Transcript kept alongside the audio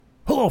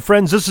Hello,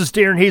 friends. This is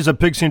Darren Hayes of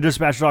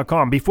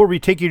PigskinDispatch.com. Before we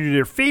take you to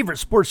your favorite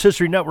Sports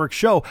History Network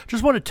show,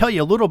 just want to tell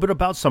you a little bit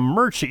about some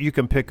merch that you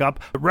can pick up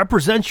that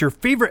represents your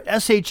favorite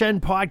SHN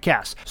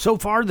podcast. So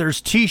far, there's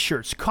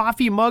t-shirts,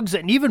 coffee mugs,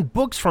 and even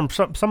books from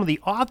some of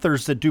the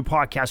authors that do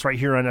podcasts right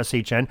here on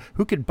SHN.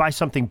 Who could buy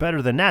something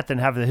better than that, than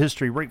have the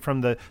history right from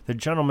the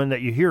gentleman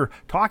that you hear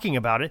talking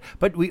about it?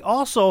 But we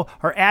also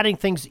are adding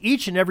things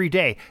each and every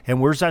day.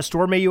 And where's that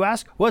store, may you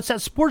ask? Well, it's at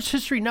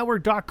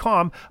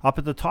SportsHistoryNetwork.com. Up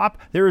at the top,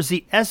 there is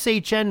the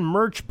SHN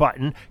merch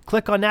button.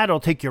 Click on that.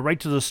 It'll take you right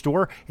to the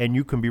store, and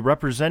you can be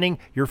representing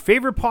your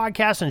favorite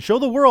podcast and show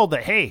the world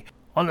that, hey,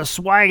 on the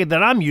swag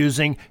that I'm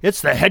using, it's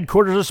the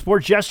headquarters of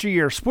sports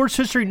yesteryear, Sports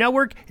History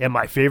Network, and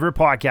my favorite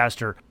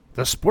podcaster,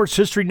 the Sports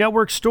History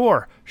Network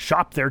store.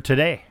 Shop there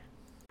today.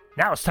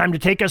 Now it's time to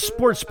take a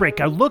sports break,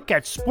 a look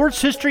at sports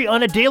history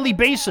on a daily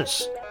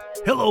basis.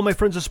 Hello, my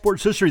friends of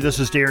sports history. This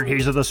is Darren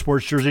Hayes of the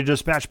Sports Jersey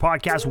Dispatch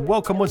podcast.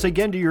 Welcome once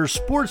again to your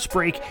sports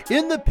break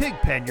in the Pig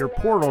Pen, your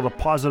portal to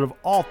positive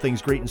all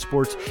things great in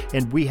sports.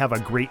 And we have a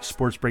great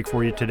sports break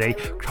for you today,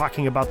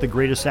 talking about the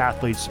greatest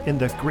athletes and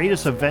the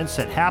greatest events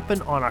that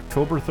happened on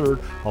October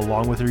 3rd,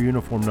 along with their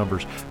uniform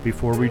numbers.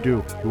 Before we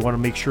do, we want to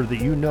make sure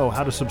that you know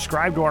how to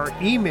subscribe to our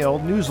email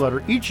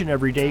newsletter each and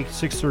every day,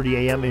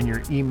 6:30 a.m. in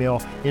your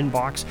email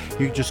inbox.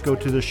 You can just go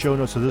to the show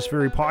notes of this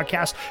very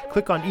podcast,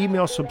 click on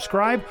email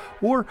subscribe,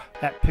 or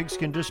at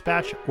Pigskin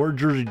Dispatch or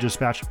Jersey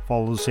Dispatch,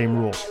 follow the same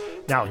rules.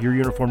 Now, your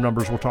uniform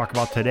numbers we'll talk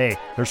about today.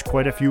 There's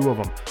quite a few of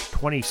them.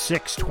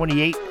 26,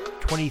 28,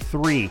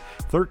 23,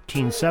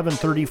 13, 7,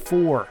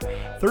 34,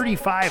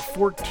 35,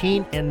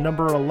 14, and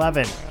number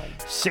 11,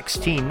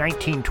 16,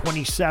 19,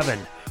 27,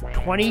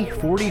 20,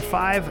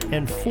 45,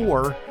 and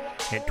 4,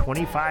 at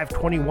 25,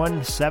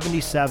 21,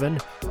 77,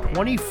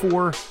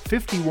 24,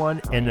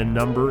 51, and the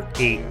number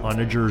 8 on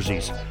the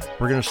jerseys.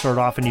 We're going to start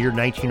off in the year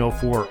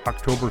 1904,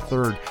 October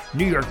 3rd.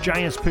 New York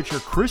Giants pitcher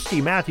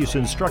Christy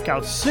Mathewson struck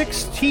out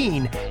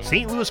 16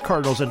 St. Louis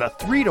Cardinals in a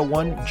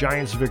 3-1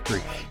 Giants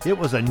victory. It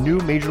was a new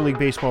Major League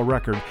Baseball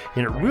record,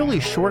 and it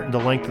really shortened the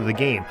length of the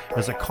game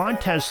as the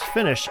contest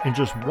finished in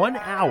just 1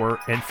 hour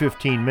and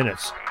 15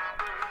 minutes.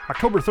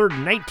 October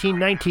 3rd,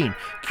 1919,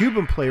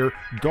 Cuban player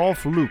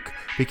Dolph Luque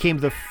became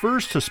the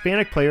first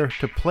Hispanic player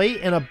to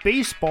play in a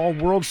baseball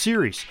World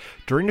Series.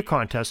 During the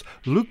contest,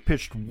 Luque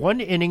pitched 1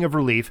 inning of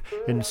relief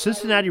in the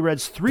Cincinnati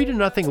Reds'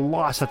 3-0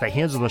 loss at the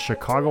hands of the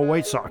Chicago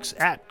White Sox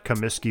at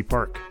Comiskey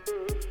Park.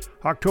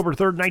 October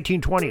 3rd,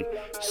 1920,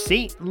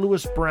 St.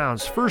 Louis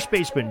Browns first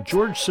baseman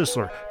George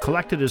Sisler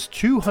collected his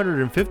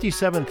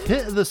 257th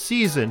hit of the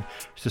season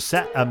to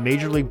set a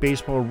Major League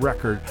Baseball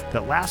record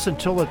that lasts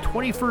until the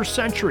 21st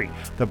century.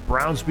 The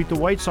Browns beat the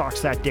White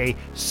Sox that day,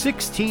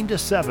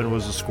 16-7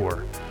 was the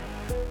score.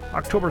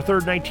 October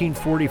 3rd,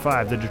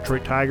 1945, the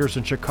Detroit Tigers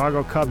and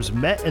Chicago Cubs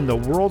met in the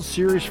World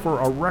Series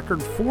for a record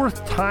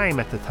 4th time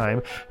at the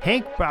time.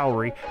 Hank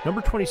Bowry,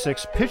 number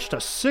 26, pitched a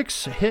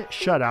 6-hit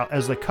shutout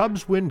as the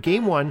Cubs win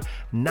Game 1,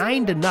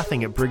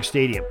 9-0 at Briggs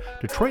Stadium.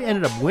 Detroit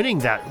ended up winning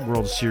that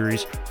World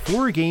Series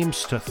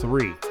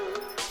 4-3.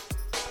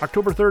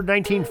 October 3rd,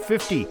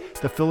 1950,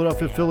 the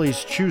Philadelphia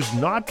Phillies choose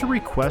not to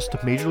request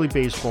a Major League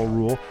Baseball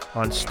rule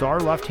on star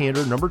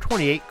left-hander number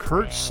 28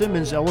 Curt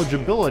Simmons'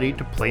 eligibility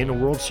to play in the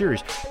World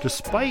Series,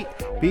 despite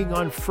being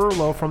on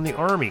furlough from the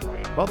Army.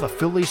 Well, the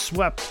Phillies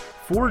swept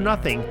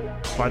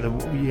 4-0 by the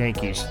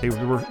Yankees. They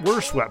were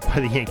swept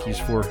by the Yankees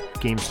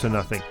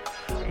 4-0.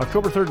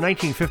 October 3rd,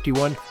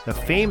 1951, the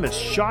famous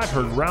shot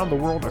heard around the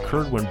world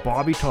occurred when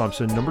Bobby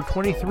Thompson, number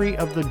 23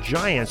 of the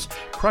Giants,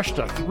 crushed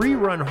a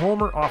 3-run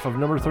homer off of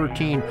number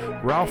 13,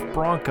 Ralph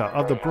Branca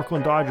of the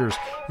Brooklyn Dodgers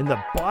in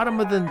the bottom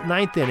of the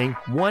 9th inning,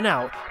 1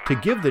 out, to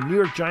give the New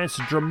York Giants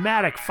a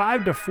dramatic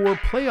 5-4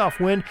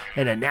 playoff win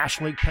and a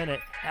National League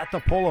pennant at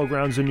the Polo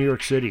Grounds in New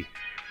York City.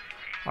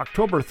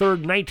 October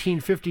 3rd,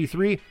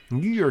 1953,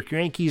 New York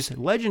Yankees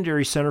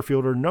legendary center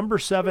fielder number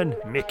 7,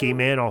 Mickey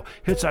Mantle,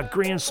 hits a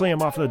grand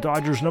slam off of the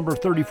Dodgers number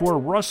 34,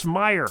 Russ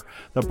Meyer.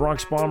 The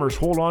Bronx Bombers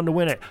hold on to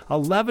win it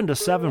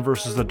 11-7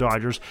 versus the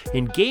Dodgers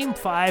in Game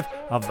 5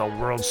 of the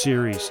World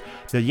Series.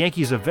 The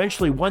Yankees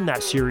eventually won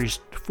that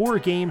series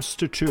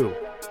 4-2.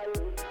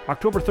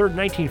 October 3rd,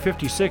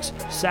 1956,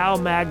 Sal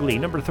Maglie,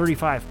 number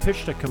 35,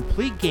 pitched a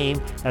complete game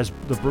as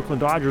the Brooklyn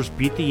Dodgers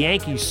beat the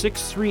Yankees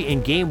 6-3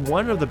 in Game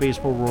 1 of the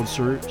Baseball World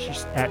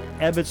Series at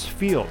Ebbets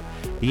Field.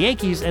 The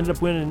Yankees ended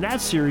up winning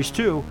that series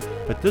too,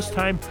 but this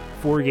time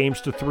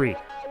 4-3.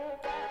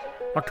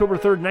 October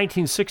 3rd,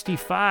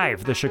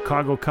 1965, the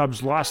Chicago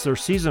Cubs lost their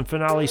season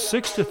finale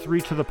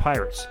 6-3 to the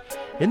Pirates.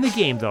 In the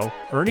game, though,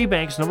 Ernie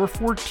Banks, number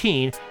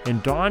 14,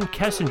 and Don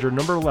Kessinger,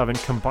 number 11,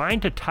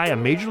 combined to tie a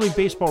Major League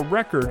Baseball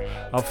record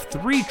of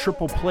 3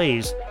 triple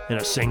plays in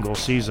a single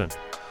season.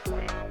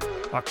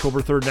 October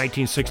 3rd,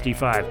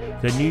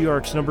 1965, the New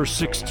York's number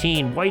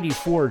 16, Whitey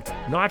Ford,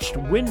 notched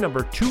win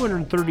number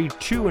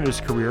 232 in his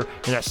career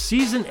in a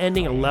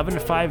season-ending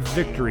 11-5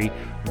 victory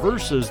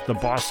versus the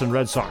Boston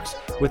Red Sox.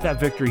 With that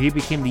victory, he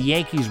became the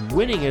Yankees'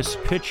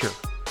 winningest pitcher.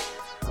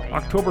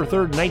 October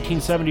 3rd,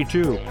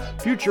 1972,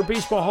 future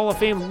Baseball Hall of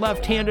Fame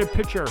left-handed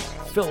pitcher,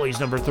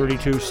 Phillies number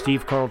 32,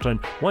 Steve Carlton,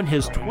 won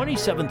his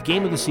 27th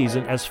game of the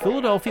season as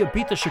Philadelphia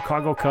beat the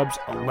Chicago Cubs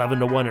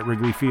 11-1 at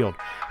Wrigley Field.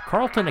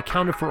 Carlton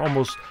accounted for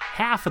almost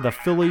half of the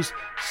Phillies'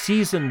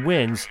 season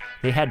wins.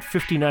 They had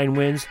 59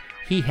 wins.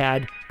 He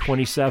had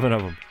 27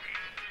 of them.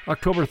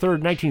 October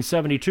 3rd,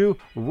 1972,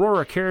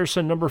 Rorik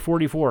Harrison, number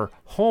 44,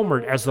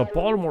 homered as the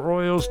Baltimore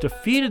Orioles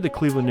defeated the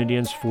Cleveland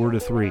Indians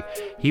 4-3.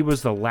 He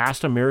was the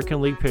last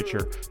American League pitcher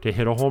to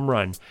hit a home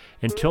run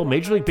until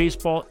Major League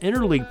Baseball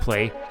interleague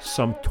play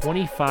some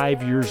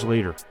 25 years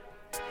later.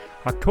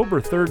 October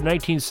 3rd,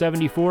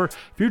 1974,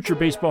 future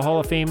Baseball Hall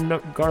of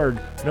Fame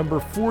guard number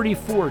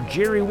 44,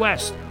 Jerry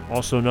West,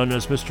 also known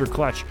as Mr.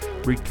 Clutch,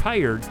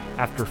 retired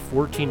after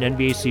 14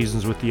 NBA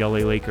seasons with the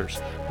LA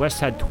Lakers. West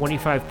had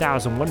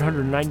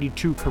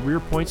 25,192 career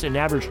points and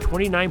averaged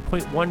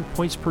 29.1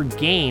 points per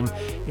game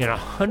in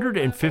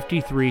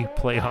 153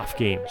 playoff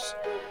games.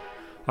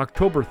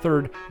 October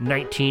 3rd,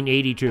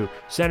 1982,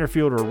 center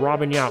fielder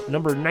Robin Yount,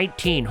 number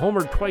 19,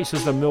 homered twice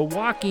as the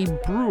Milwaukee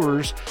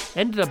Brewers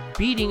ended up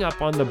beating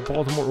up on the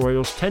Baltimore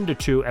Orioles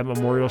 10-2 at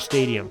Memorial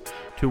Stadium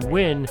to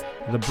win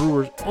the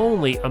Brewers'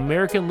 only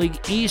American League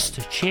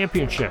East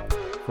championship.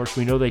 Of course,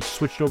 we know they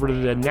switched over to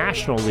the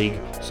National League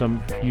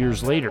some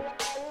years later.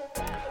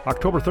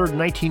 October 3rd,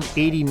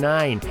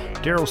 1989,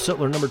 Darryl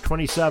Sittler, number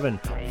 27,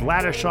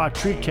 Vladislav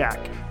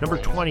Tretiak, number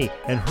 20,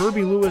 and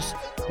Herbie Lewis,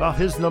 well,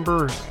 his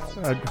number,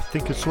 I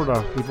think it's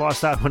we've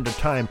lost that one to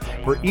time,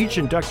 were each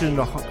inducted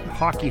into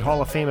Hockey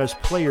Hall of Fame as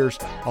players,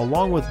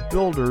 along with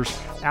builders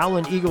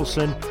Alan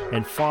Eagleson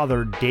and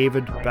father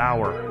David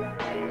Bauer.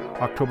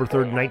 October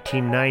 3rd,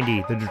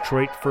 1990, the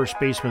Detroit first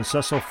baseman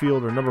Cecil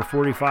Fielder, number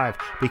 45,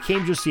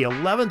 became just the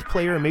 11th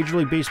player in Major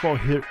League Baseball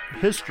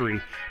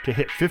history to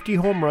hit 50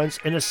 home runs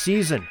in a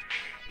season.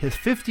 His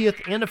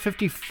 50th and a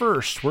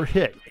 51st were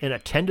hit in a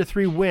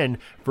 10-3 win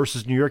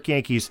versus New York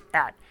Yankees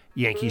at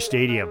Yankee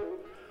Stadium.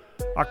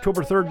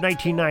 October 3rd,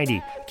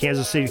 1990,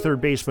 Kansas City third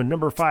baseman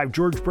number 5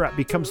 George Brett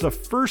becomes the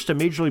first in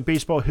Major League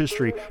Baseball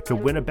history to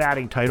win a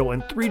batting title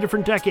in 3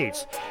 different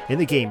decades. In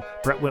the game,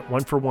 Brett went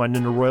 1-for-1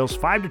 in the Royals'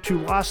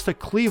 5-2 loss to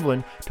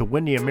Cleveland to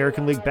win the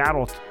American League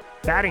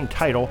batting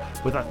title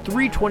with a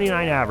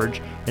 .329 average,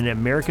 and the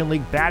American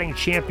League batting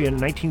champion in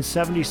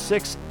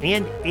 1976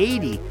 and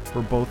 80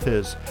 were both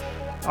his.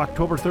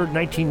 October 3rd,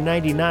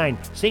 1999,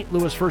 St.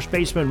 Louis first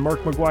baseman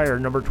Mark McGwire,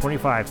 number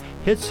 25,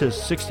 hits his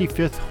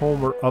 65th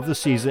homer of the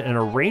season in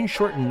a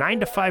rain-shortened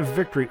 9-5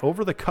 victory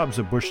over the Cubs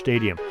at Busch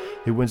Stadium.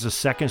 He wins the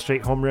second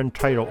straight home run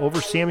title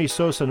over Sammy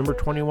Sosa, number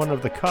 21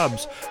 of the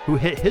Cubs, who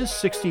hit his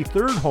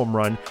 63rd home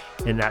run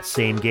in that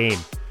same game.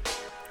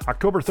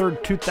 October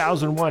 3rd,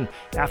 2001,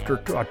 after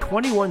a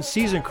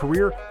 21-season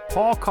career,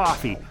 Paul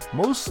Coffey,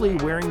 mostly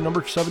wearing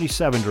number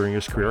 77 during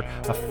his career,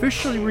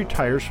 officially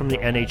retires from the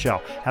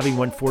NHL, having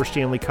won 4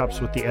 Stanley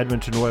Cups with the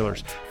Edmonton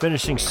Oilers,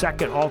 finishing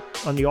second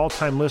on the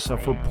all-time list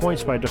for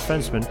points by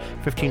defensemen,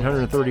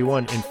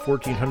 1,531 in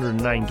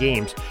 1,409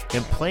 games,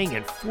 and playing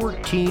in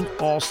 14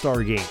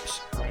 All-Star games.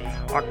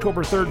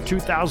 October 3rd,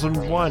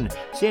 2001,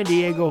 San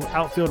Diego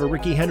outfielder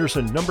Ricky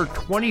Henderson, number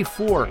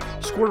 24,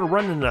 scored a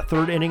run in the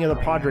 3rd inning of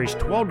the Padres'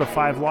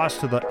 12-5 loss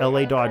to the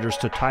LA Dodgers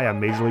to tie a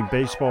Major League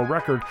Baseball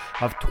record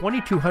of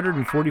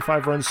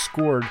 2,245 runs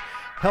scored,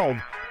 held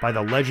by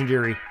the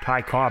legendary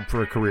Ty Cobb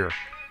for a career.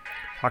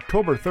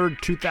 October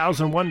 3rd,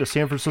 2001, the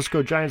San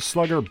Francisco Giants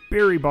slugger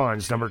Barry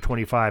Bonds, number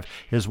 25,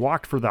 is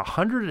walked for the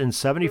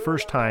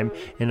 171st time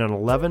in an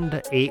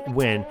 11-8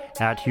 win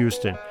at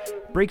Houston.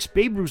 Breaks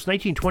Babe Ruth's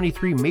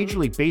 1923 Major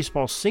League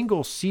Baseball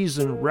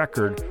single-season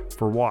record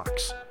for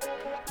walks.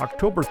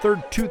 October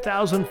 3rd,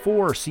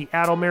 2004,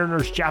 Seattle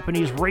Mariners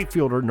Japanese right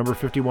fielder number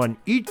 51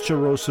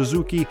 Ichiro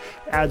Suzuki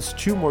adds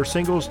 2 more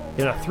singles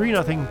in a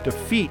 3-0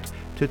 defeat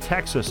to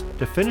Texas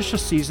to finish the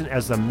season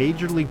as the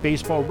Major League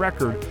Baseball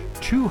record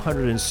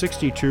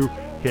 262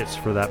 hits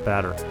for that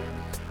batter.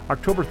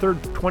 October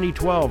 3rd,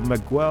 2012,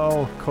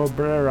 Miguel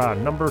Cabrera,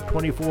 number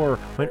 24,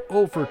 went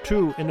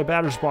 0-for-2 in the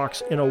batter's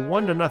box in a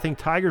 1-0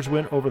 Tigers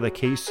win over the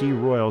KC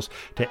Royals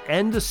to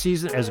end the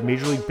season as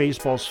Major League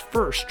Baseball's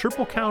first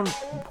Triple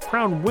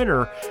Crown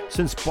winner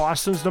since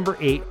Boston's number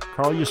 8,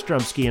 Carl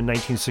Yastrzemski, in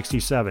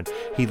 1967.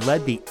 He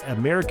led the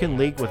American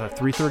League with a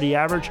 .330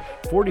 average,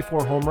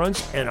 44 home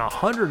runs, and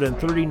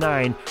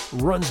 139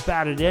 runs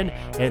batted in,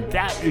 and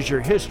that is your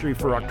history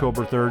for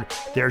October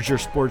 3rd. There's your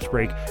sports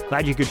break.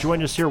 Glad you could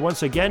join us here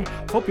once again.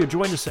 Hope you'll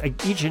join us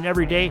each and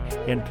every day,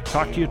 and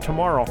talk to you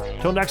tomorrow.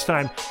 Till next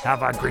time,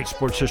 have a great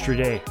Sports History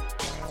Day.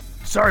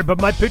 Sorry,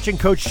 but my pitching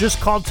coach just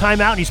called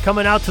timeout, and he's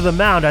coming out to the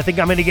mound. I think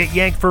I'm going to get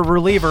yanked for a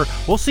reliever.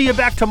 We'll see you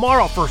back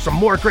tomorrow for some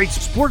more great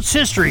sports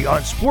history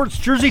on Sports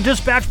Jersey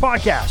Dispatch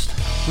Podcast.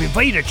 We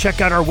invite you to check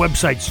out our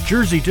websites,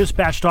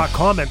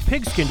 jerseydispatch.com and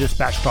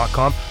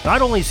pigskindispatch.com.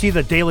 Not only see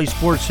the daily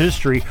sports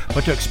history,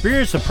 but to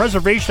experience the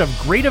preservation of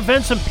great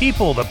events and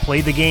people that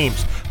play the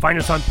games. Find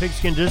us on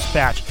Pigskin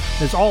Dispatch.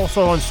 It's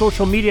also on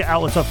social media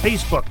outlets of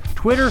Facebook,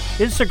 Twitter,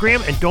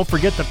 Instagram, and don't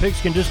forget the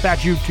Pigskin Dispatch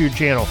YouTube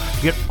channel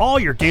to get all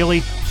your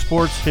daily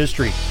sports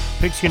history.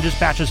 Pigskin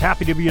Dispatch is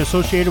happy to be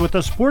associated with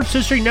the Sports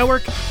History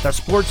Network, the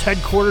sports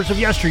headquarters of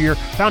yesteryear,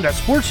 found at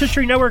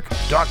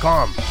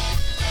sportshistorynetwork.com.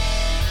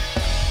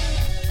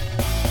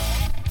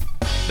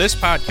 This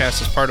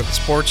podcast is part of the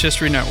Sports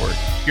History Network,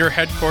 your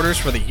headquarters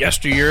for the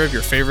yesteryear of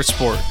your favorite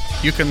sport.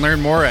 You can learn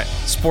more at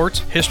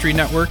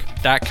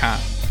sportshistorynetwork.com.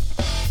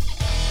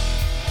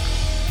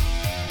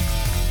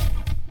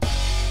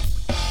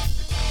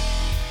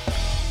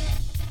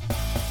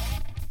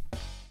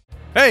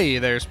 Hey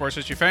there, sports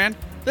history fan.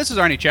 This is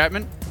Arnie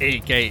Chapman,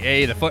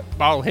 aka the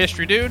Football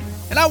History Dude,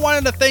 and I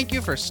wanted to thank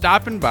you for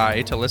stopping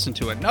by to listen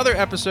to another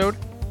episode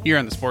here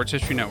on the Sports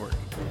History Network.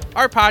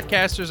 Our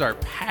podcasters are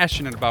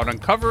passionate about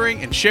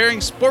uncovering and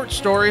sharing sports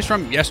stories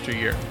from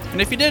yesteryear. And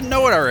if you didn't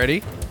know it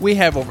already, we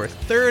have over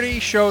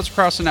 30 shows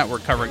across the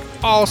network covering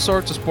all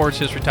sorts of sports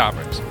history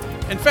topics.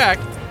 In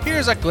fact,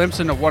 here's a glimpse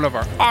into one of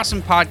our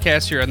awesome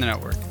podcasts here on the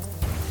network.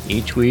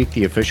 Each week,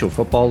 the official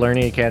Football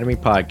Learning Academy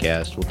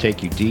podcast will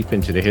take you deep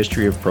into the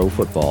history of pro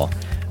football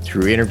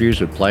through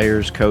interviews with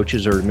players,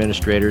 coaches, or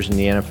administrators in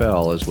the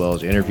NFL, as well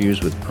as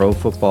interviews with Pro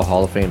Football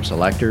Hall of Fame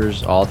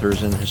selectors,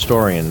 authors, and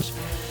historians.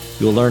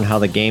 You'll learn how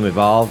the game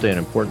evolved and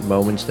important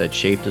moments that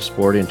shaped the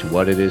sport into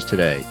what it is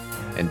today.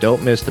 And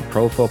don't miss the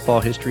Pro Football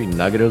History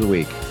Nugget of the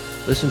Week.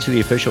 Listen to the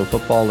official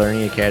Football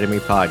Learning Academy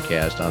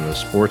podcast on the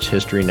Sports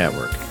History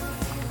Network.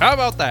 How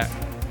about that?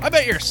 I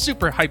bet you're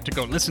super hyped to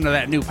go listen to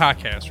that new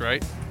podcast,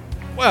 right?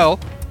 Well,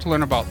 to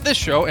learn about this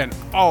show and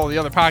all the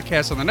other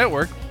podcasts on the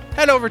network,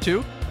 head over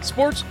to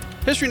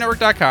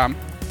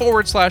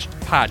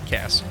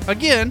sportshistorynetwork.com/podcast.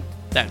 Again,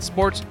 that's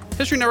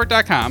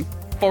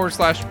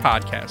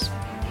sportshistorynetwork.com/podcast.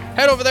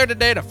 Head over there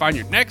today to find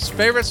your next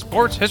favorite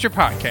sports history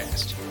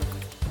podcast.